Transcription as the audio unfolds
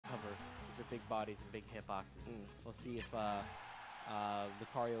big bodies and big hitboxes. We'll see if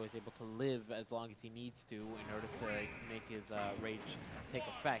Lucario is able to live as long as he needs to in order to make his rage take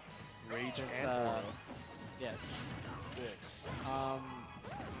effect. Rage and aura. Yes.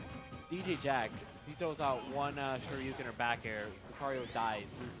 DJJack, he throws out one Shoryuken or back air. Lucario dies,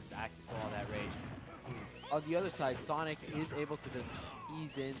 loses access to all that rage. On the other side, Sonic is able to just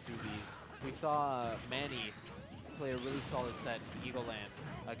ease in through these. We saw Manny play a really solid set in Eagle Land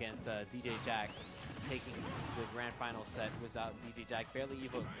against DJJack, taking the grand final set without DJJack barely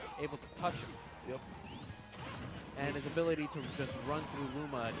even able to touch him. Yep. And his ability to just run through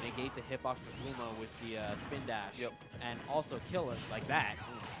Luma, negate the hitbox of Luma with the spin dash, and also kill it like that.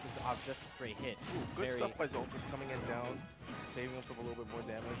 Just a straight hit. Ooh, good stuff by Xaltis coming in down, saving him from a little bit more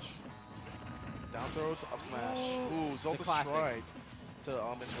damage. Down throw to up smash. Ooh, Xaltis tried to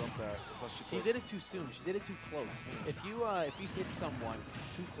interrupt that as much as she could. She did it too soon. She did it too close. If you hit someone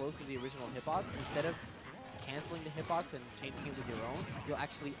too close to the original hitbox, instead of canceling the hitbox and changing it with your own, you'll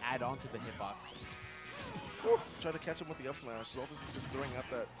actually add on to the hitbox. Woo. Try to catch him with the up smash. Xaltis is just throwing out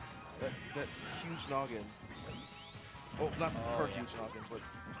that huge noggin. Oh, not her huge noggin, but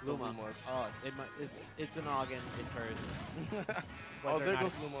Luma's. Oh, it's a noggin. It's hers. Oh, there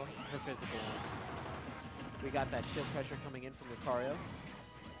goes Luma. Her physical one. We got that shield pressure coming in from Lucario.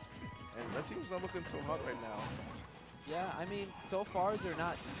 And red team's not looking so hot right now. Yeah, I mean, so far they're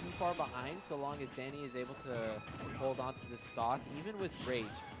not too far behind so long as Danny is able to hold on to this stock. Even with Rage,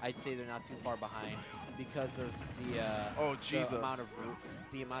 I'd say they're not too far behind because of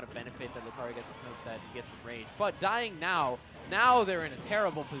the amount of benefit that Lucario gets from Rage. But dying now they're in a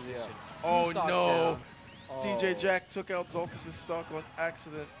terrible position. Oh no! DJJack took out Xaltis' stock on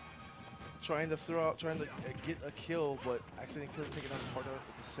accident, trying to get a kill, but accidentally taking out his partner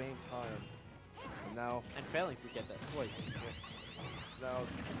at the same time. And now failing to get that point. Now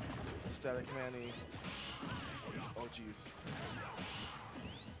StaticManny. Oh jeez.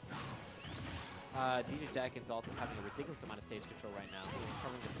 DJJack and Xaltis having a ridiculous amount of stage control right now,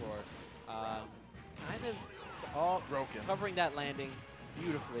 covering the floor. Broken. Covering that landing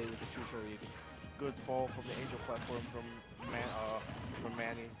beautifully with the true Shoryuken. Good fall from the Angel platform from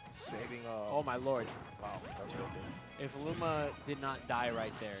Manny, saving. Oh my lord! Wow, that's broken. If Luma did not die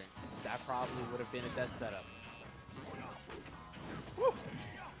right there, that probably would have been a death setup. Woo.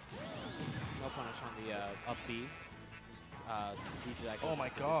 No punish on the up B. Oh my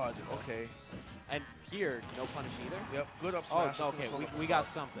god, okay. And here, no punish either? Yep, good up smash. Oh, okay, we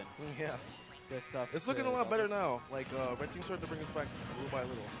got something. Yeah. Good stuff. It's looking a lot better now. Like, red team's starting to bring us back little by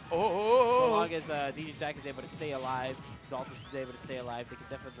little. So long as DJJack is able to stay alive, Xaltis is able to stay alive, they can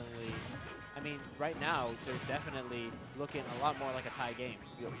definitely... I mean, right now, they're definitely looking a lot more like a tie game.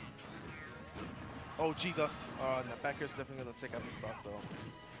 Yep. Oh, Jesus. The backer's definitely going to take out the stock, though.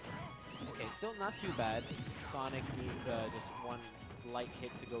 Okay, still not too bad. Sonic needs just one light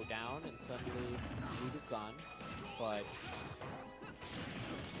hit to go down, and suddenly lead is gone. But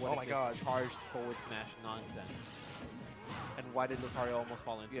what is this charged forward smash nonsense? And why did Lucario almost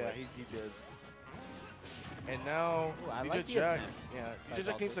fall into it? Yeah, he did. And now DJJack,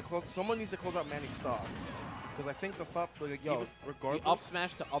 DJJack needs to close. Someone needs to close out Manny's stock, because I think the thought, like, regardless. The up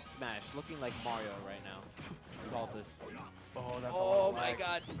smash to up smash, looking like Mario right now. Xaltis. Oh, that's a lot of my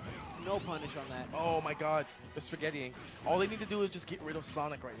god. No punish on that. Oh my god. The spaghettiing. All they need to do is just get rid of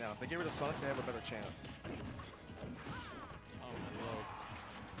Sonic right now. If they get rid of Sonic, they have a better chance. Oh my lord.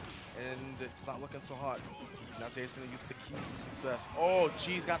 And it's not looking so hot. Now Dave's going to use the keys to success. Oh,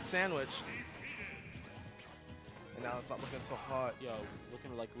 geez, got sandwiched. And now it's not looking so hot. Yo,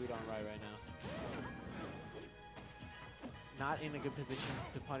 looking like Weed on Rye right now. Not in a good position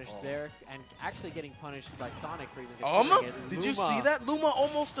to punish there, and actually getting punished by Sonic for even getting Did you see that? Luma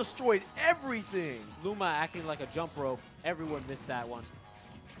almost destroyed everything. Luma acting like a jump rope. Everyone missed that one.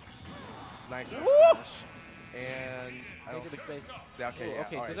 Nice up smash. And I don't think... Okay,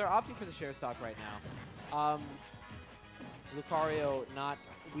 okay, so they're opting for the share stock right now. Lucario not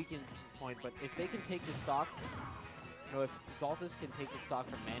weakened at this point, but if they can take the stock, if Xaltis can take the stock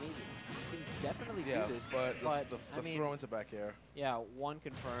from Manny, he can definitely do this. But the throw into back air. Yeah, one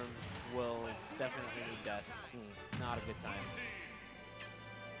confirm will definitely need death. Not a good time.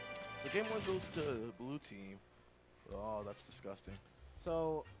 So game one goes to the blue team. Oh, that's disgusting.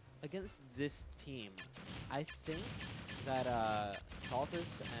 So against this team, I think that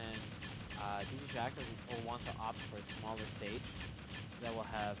Xaltis and DJJack will want to opt for a smaller stage that will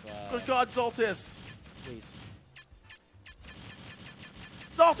have... Good God, Xaltis! Please.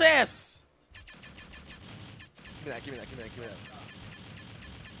 Xaltis! Give me that, give me that, give me that, give me that.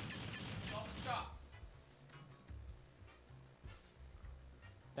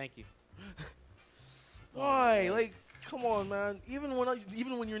 Thank you. Why? Like, come on, man. Even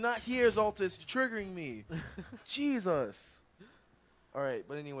when you're not here, Xaltis, you're triggering me. Jesus. All right,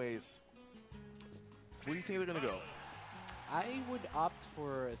 but anyways, where do you think they're gonna go? I would opt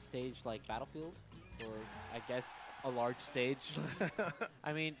for a stage like Battlefield, or I guess a large stage.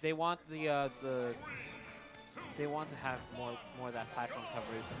 I mean, they want they want to have more of that platform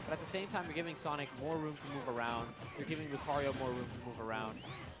coverage, but at the same time, you're giving Sonic more room to move around. You're giving Lucario more room to move around.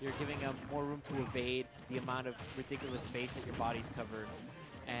 You're giving him more room to evade the amount of ridiculous space that your bodies cover,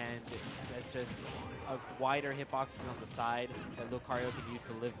 and there's just a wider hitboxes on the side that Lucario can use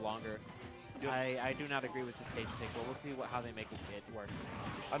to live longer. Yep. I do not agree with the stage pick, but we'll see how they make it work.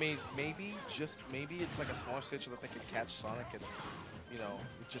 I mean, maybe it's like a smaller stage so that they can catch Sonic and, you know,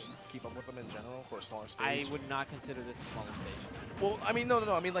 just keep up with them in general for a smaller stage. I would not consider this a smaller stage. Well, I mean, no.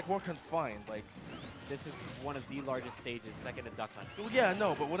 I mean, like, more confined. Like, this is one of the largest stages, second to Duck Hunt. Well, yeah,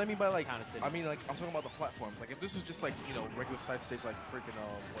 no, but what I mean by, like, I mean, like, I'm talking about the platforms. Like, if this was just, like, you know, regular side stage, like, freaking,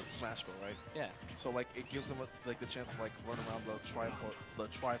 what, Smashville, right? Yeah. So, like, it gives them, like, the chance to, like, run around the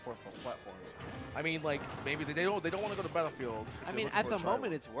tri-platforms. I mean, like, maybe they don't want to go to Battlefield. I mean, at the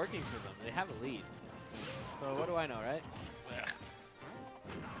moment, it's working for them. They have a lead. So, what do I know, right?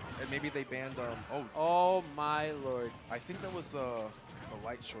 And maybe they banned, Oh, my lord. I think that was, the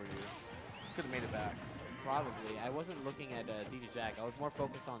light Shoryu. Could have made it back. Probably. I wasn't looking at DJJack. I was more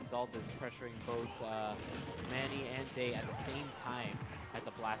focused on Xaltis pressuring both Manny and Day at the same time at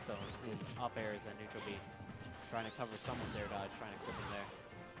the blast zone with up airs and neutral B. Trying to cover someone's air dodge, trying to clip him there.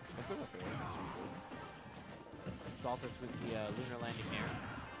 Xaltis was the lunar landing air.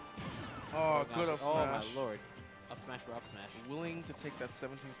 Oh, good up smash. Oh, my lord. Up smash for up smash. Willing to take that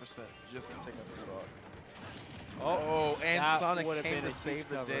 17% just to take out the stock. Oh, and Sonic came to save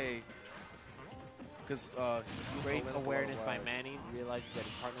the day. Because great awareness by Manny, realizing that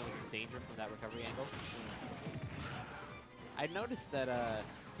his partner was in danger from that recovery angle. I noticed that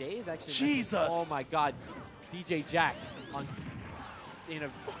Day is actually. Jesus! Oh my God, DJJack on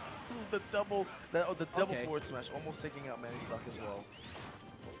the double forward smash, almost taking out Manny's stock as well.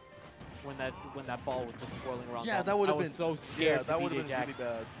 When that ball was just swirling around. Yeah, that would have been so scared. Yeah, that would have been really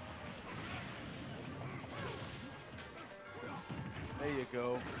bad. There you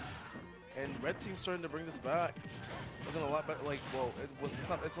go. And red team's starting to bring this back. Looking a lot better. Like, well,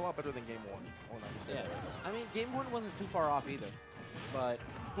 it's a lot better than game one. Yeah. I mean, game one wasn't too far off either, but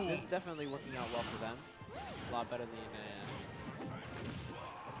it's definitely working out well for them. A lot better than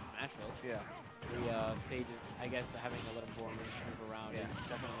Smashville. Yeah. The stages, I guess, having a little more room to move around. Yeah. Is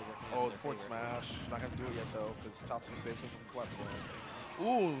definitely working. Oh, the forward smash. Not gonna do it yet though, because Tatsu saves him from flat zone.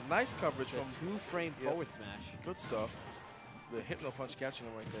 Ooh, nice coverage from 2-frame forward smash. Good stuff. The Hypno Punch catching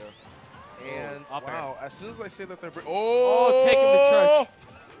him right there. And wow, as soon as I say that they're take him to church.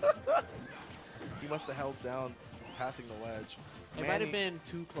 He must have held down passing the ledge. It might have been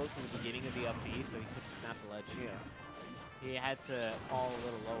too close in the beginning of the up B, so he couldn't snap the ledge. Yeah. He had to fall a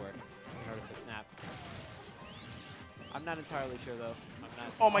little lower in order to snap. I'm not entirely sure though.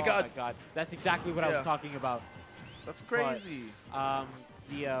 Oh my God. My God. That's exactly what I was talking about. That's crazy. But,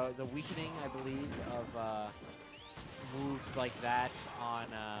 the weakening, I believe, of moves like that on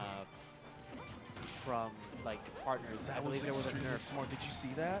from like partners. That I believe there was a extremely nerf. smart. Did you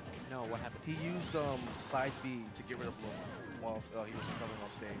see that? No, what happened? He used side B to get rid of Luma while he was recovering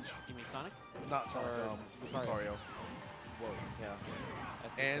on stage. You mean Sonic? Not Sonic, Lucario. Whoa. Yeah.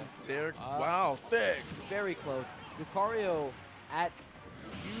 That's and they're wow, thick. Very close. Lucario at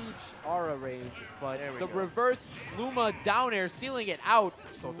huge aura range, but the reverse Luma down air sealing it out.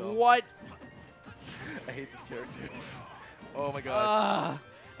 So dumb. What? I hate this character. Oh my God.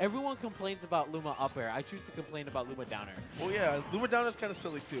 Everyone complains about Luma up air. I choose to complain about Luma down air. Well, yeah, Luma down air is kind of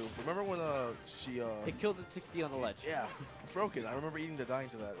silly too. Remember when she it kills at 60 on the ledge. Yeah, it's broken. I remember eating the dying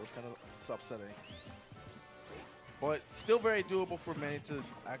to that. It was kind of upsetting. But still very doable for Manny to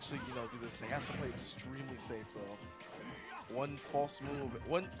actually, you know, do this. He has to play extremely safe though. One false move,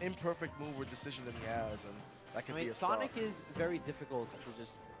 one imperfect move or decision that he has, and that can be a stop. Sonic is very difficult to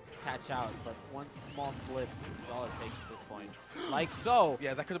just catch out, but one small slip is all it takes at this point. Like so.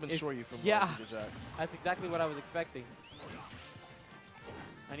 Yeah, that could have been Shoryu from DJJack. That's exactly what I was expecting.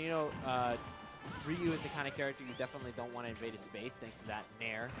 And you know, Ryu is the kind of character you definitely don't want to invade his space thanks to that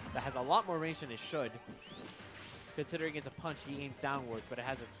Nair that has a lot more range than it should. Considering it's a punch, he aims downwards, but it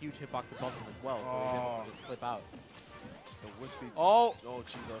has a huge hitbox above him as well, so he's able to just flip out. The wispy. Oh,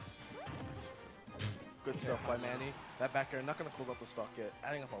 Jesus. Good stuff by Manny. That back air not going to close out the stock yet.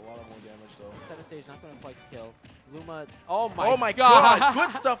 Adding up a lot of more damage though. Center stage not going to quite kill. Luma. Oh my God.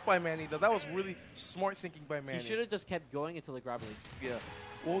 Good stuff by Manny though. That was really smart thinking by Manny. He should have just kept going until the grab release. Yeah.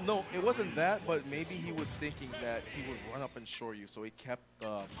 Well, no, it wasn't that, but maybe he was thinking that he would run up and shore you, so he kept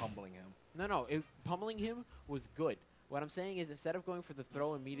pummeling him. No, pummeling him was good. What I'm saying is, instead of going for the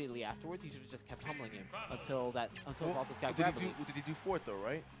throw immediately afterwards, he should have just kept pummeling him until Xaltis got grab release. Did he do forward though,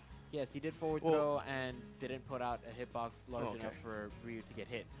 right? Yes, he did forward throw and didn't put out a hitbox large enough for Ryu to get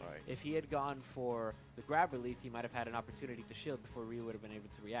hit. All right. If he had gone for the grab release, he might have had an opportunity to shield before Ryu would have been able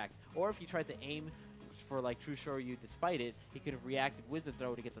to react. Or if he tried to aim for like true Shoryu despite it, he could have reacted with the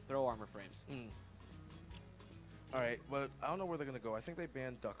throw to get the throw armor frames. All right, but I don't know where they're gonna go. I think they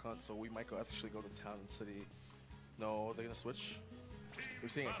banned Duck Hunt, so we might actually go to Town and City. No, they're gonna switch. We're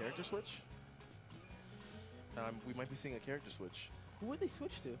seeing a character switch. We might be seeing a character switch. Who would they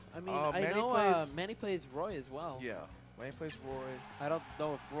switch to? I mean, I know Manny plays Roy as well. Yeah, Manny plays Roy. I don't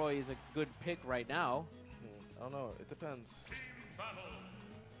know if Roy is a good pick right now. I don't know. It depends.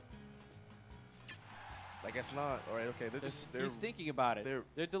 I guess not. All right, okay. He's thinking about it.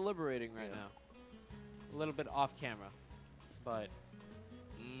 They're deliberating right now. A little bit off camera, but.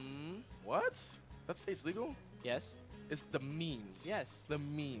 What? That stage legal? Yes. It's the memes. Yes. The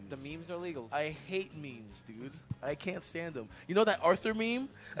memes. The memes are legal. I hate memes, dude. I can't stand them. You know that Arthur meme?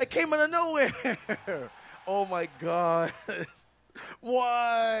 It came out of nowhere. Oh my god.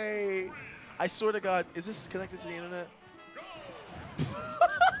 Why? I swear to God, is this connected to the internet?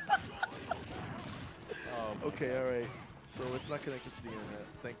 Okay, all right. So it's not connected to the internet.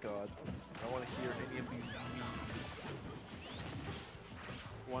 Thank God. I don't want to hear any of these memes.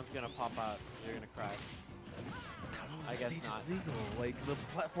 One's gonna pop out. You're gonna cry. I guess stage not. is legal. Like the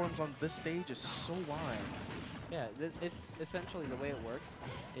platforms on this stage is so wide. Yeah, it's essentially the way it works.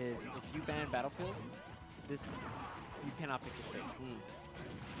 Is if you ban Battlefield, you cannot pick the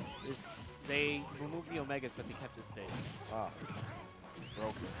stage. They removed the Omegas, but they kept this stage. Ah,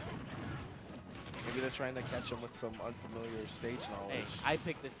 broken. Maybe they're trying to catch him with some unfamiliar stage knowledge. Hey, I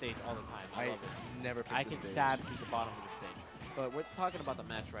pick this stage all the time. I love it. Never pick I this can stage. stab through the bottom of the stage. But we're talking about the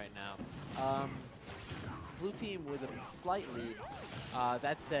match right now. Blue team with a slight lead.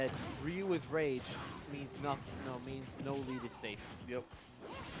 That said, Ryu is rage means means no lead is safe. Yep.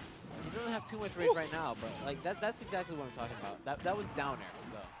 He doesn't have too much rage right now, but like that's exactly what I'm talking about. That was down air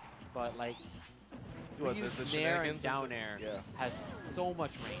though. But like Ryu's nair and down air has so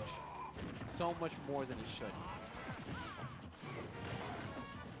much range. So much more than it should.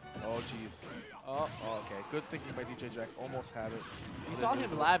 Oh, jeez. Oh, okay. Good thinking by DJJack. Almost had it. You saw him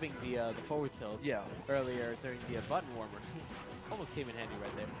labbing the forward tilt earlier during the button warmer. Almost came in handy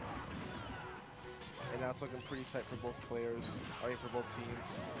right there. And now it's looking pretty tight for both players. I mean, for both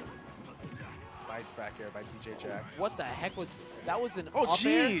teams. Nice back air by DJJack. What the heck was that? Was an up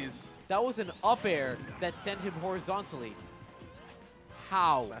jeez! That was an up air that sent him horizontally.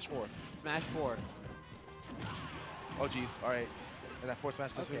 How? Smash 4. Smash 4. Oh, jeez. All right. And that forward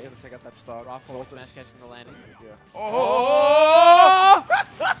smash just going to take out that stock. Raw forward smash catching the landing. Yeah. Oh!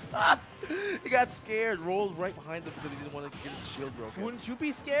 He got scared, rolled right behind him because he didn't want to get his shield broken. Wouldn't you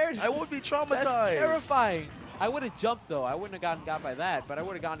be scared? I would be traumatized. That's terrifying. I would have jumped, though. I wouldn't have gotten got by that, but I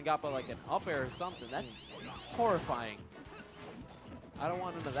would have gotten got by like an up air or something. That's horrifying. I don't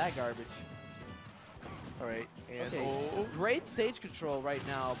want none of that garbage. All right. And great stage control right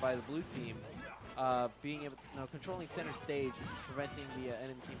now by the blue team. Being able controlling center stage, preventing the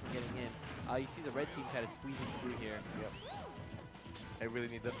enemy team from getting in. You see the red team kind of squeezing through here. Yep. I really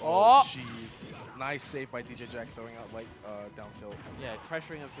need to. Oh, jeez. Nice save by DJJack throwing out light down tilt. Yeah,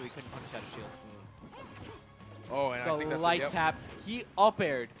 pressuring him so he couldn't punish out a shield. Oh, and I think that's light tap. He up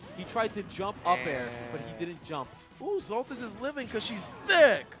aired. He tried to jump up air, but he didn't jump. Ooh, Xaltis is living because she's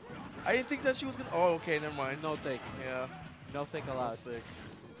thick. I didn't think that she was gonna. Oh, okay, never mind. No thick. Yeah. No thick allowed. No thick.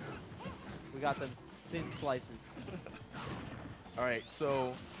 We got them thin slices. All right,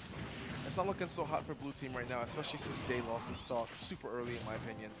 so it's not looking so hot for blue team right now, especially since Day lost his stock super early, in my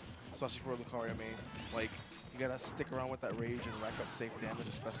opinion, especially for Lucario main. Like, you gotta stick around with that rage and rack up safe damage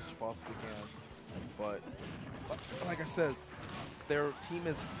as best as you possibly can. But like I said, their team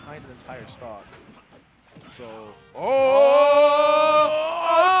is behind an entire stock. So,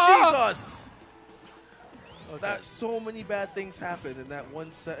 Jesus! Okay. That so many bad things happened in that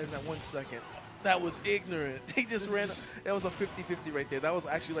one second. That was ignorant. He just ran. That was a 50-50 right there. That was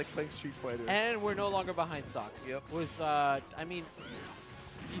actually like playing Street Fighter. And we're no longer behind stocks. Yep. I mean,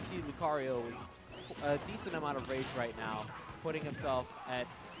 DC Lucario is a decent amount of rage right now, putting himself at,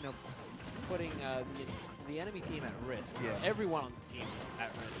 putting the enemy team at risk. Yeah. Everyone on the team at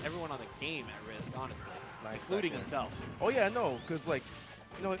risk. Everyone on the game at risk, honestly. Nice. Including himself. Oh yeah, no, because like,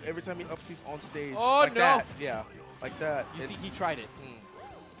 every time he upkeeps on stage, like that, yeah, like that. You see, he tried it.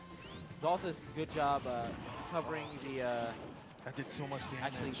 Xaltis, good job covering the That did so much damage.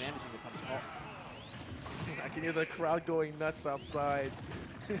 Actually managing to punish. Oh. I can hear the crowd going nuts outside.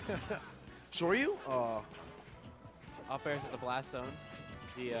 Shoryu? Oh. So up air to the blast zone.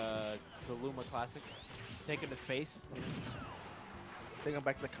 The Luma Classic. Take him to space. Take him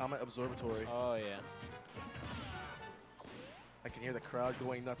back to the Comet Observatory. Oh, yeah. I can hear the crowd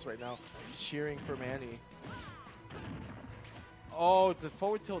going nuts right now, cheering for Manny. Oh, the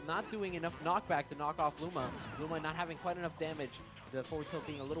forward tilt not doing enough knockback to knock off Luma. Luma not having quite enough damage. The forward tilt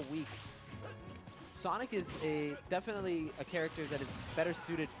being a little weak. Sonic is definitely a character that is better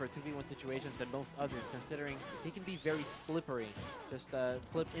suited for 2v1 situations than most others, considering he can be very slippery. Just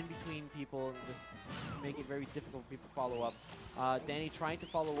slip in between people and just make it very difficult for people to follow up. Danny trying to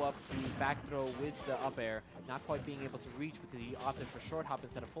follow up the back throw with the up air, not quite being able to reach because he opted for short hop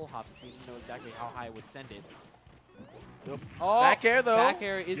instead of full hop, so he didn't know exactly how high it would send it. Yep. Oh, back air though. Back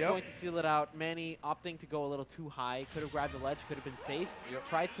air is going to seal it out. Manny opting to go a little too high. Could have grabbed the ledge, could have been safe.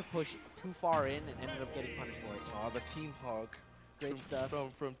 Tried to push too far in and ended up getting punished for it. Oh, the team hog. Great stuff.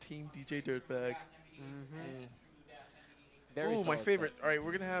 From Team DJ Dirtbag. Very Ooh, my solid favorite. stuff. All right, we're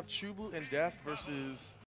going to have Chubu and Death versus